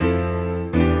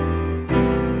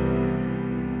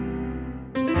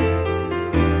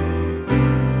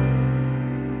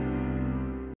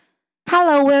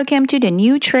Hello, welcome to the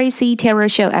new Tracy Tarot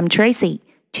Show. I'm Tracy.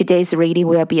 Today's reading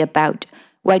will be about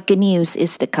what good news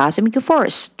is the cosmic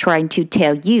force trying to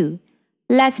tell you.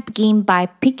 Let's begin by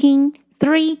picking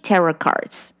 3 tarot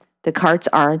cards. The cards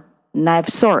are Knight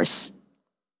of Swords,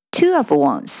 2 of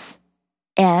Wands,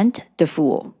 and the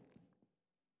Fool.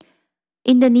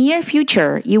 In the near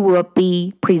future, you will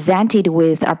be presented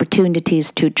with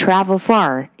opportunities to travel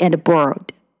far and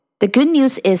abroad. The good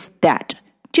news is that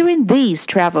during these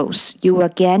travels, you will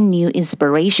gain new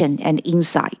inspiration and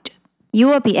insight. You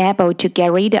will be able to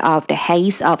get rid of the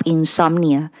haze of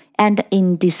insomnia and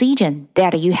indecision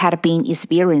that you had been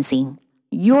experiencing.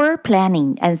 Your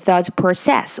planning and thought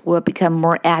process will become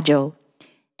more agile,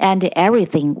 and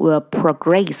everything will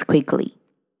progress quickly.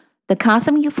 The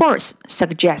cosmic force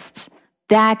suggests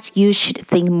that you should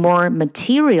think more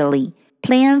materially,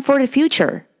 plan for the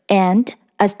future, and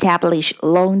establish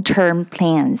long-term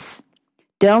plans.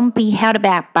 Don't be held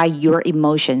back by your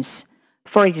emotions.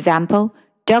 For example,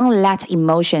 don't let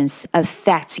emotions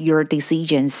affect your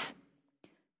decisions.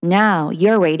 Now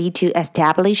you're ready to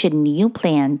establish a new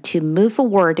plan to move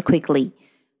forward quickly,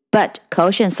 but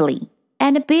cautiously,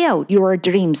 and build your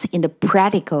dreams in a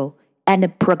practical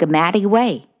and pragmatic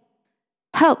way.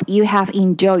 Hope you have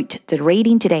enjoyed the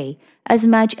reading today as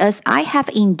much as I have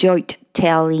enjoyed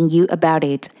telling you about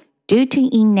it. Do tune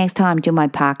in next time to my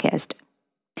podcast.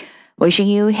 Wishing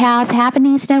you health,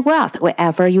 happiness, and wealth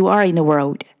wherever you are in the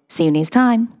world. See you next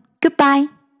time. Goodbye.